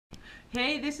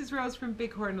Hey, this is Rose from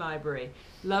Bighorn Library.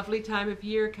 Lovely time of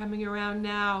year coming around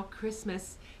now,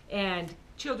 Christmas, and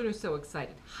children are so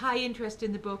excited. High interest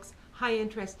in the books, high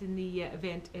interest in the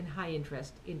event, and high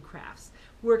interest in crafts.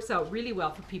 Works out really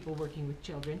well for people working with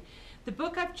children. The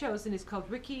book I've chosen is called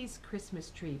Ricky's Christmas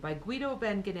Tree by Guido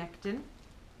van Genechten.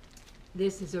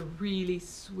 This is a really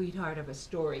sweetheart of a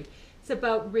story. It's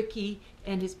about Ricky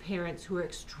and his parents who are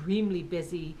extremely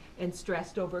busy and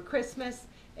stressed over Christmas,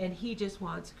 and he just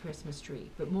wants a Christmas tree.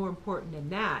 But more important than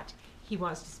that, he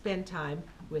wants to spend time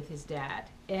with his dad.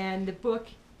 And the book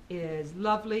is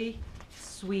lovely,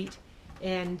 sweet,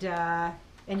 and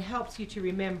helps you to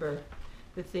remember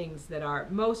the things that are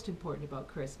most important about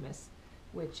Christmas,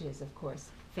 which is, of course,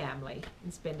 family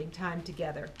and spending time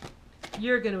together.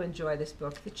 You're going to enjoy this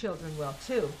book. The children will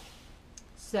too.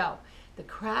 So, the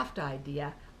craft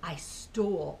idea I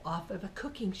stole off of a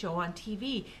cooking show on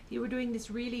TV. They were doing this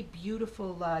really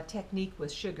beautiful technique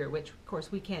with sugar, which of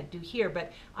course we can't do here,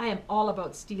 but I am all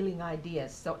about stealing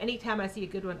ideas. So anytime I see a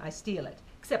good one, I steal it.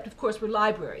 Except of course we're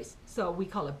libraries, so we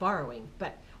call it borrowing,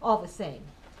 but all the same.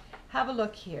 Have a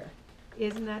look here.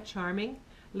 Isn't that charming?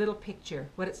 Little picture,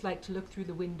 what it's like to look through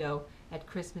the window at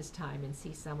Christmas time and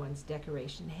see someone's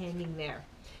decoration hanging there.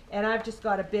 And I've just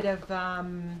got a bit of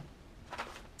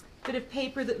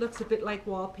paper that looks a bit like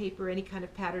wallpaper, any kind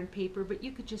of pattern paper, but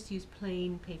you could just use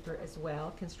plain paper as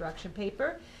well, construction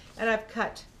paper. And I've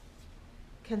cut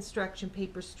construction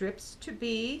paper strips to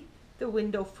be the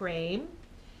window frame.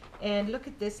 And look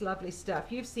at this lovely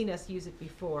stuff. You've seen us use it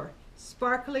before.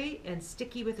 Sparkly and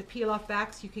sticky with the peel-off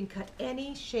backs. You can cut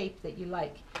any shape that you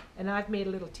like. And I've made a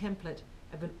little template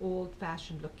of an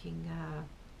old-fashioned looking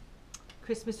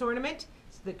Christmas ornament,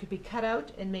 so that could be cut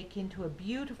out and make into a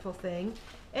beautiful thing.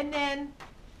 And then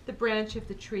the branch of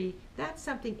the tree, that's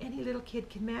something any little kid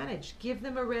can manage. Give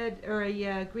them a red or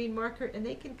a green marker and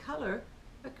they can color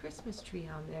a Christmas tree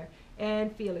on there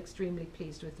and feel extremely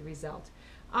pleased with the result.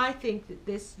 I think that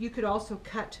this, you could also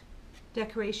cut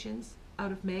decorations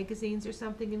out of magazines or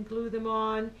something and glue them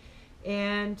on.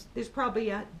 And there's probably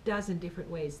a dozen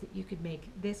different ways that you could make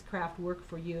this craft work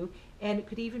for you. And it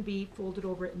could even be folded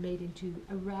over and made into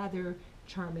a rather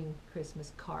charming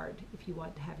Christmas card if you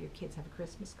want to have your kids have a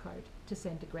Christmas card to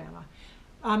send to Grandma.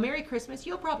 Merry Christmas.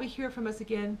 You'll probably hear from us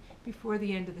again before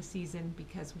the end of the season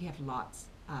because we have lots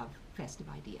of festive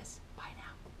ideas.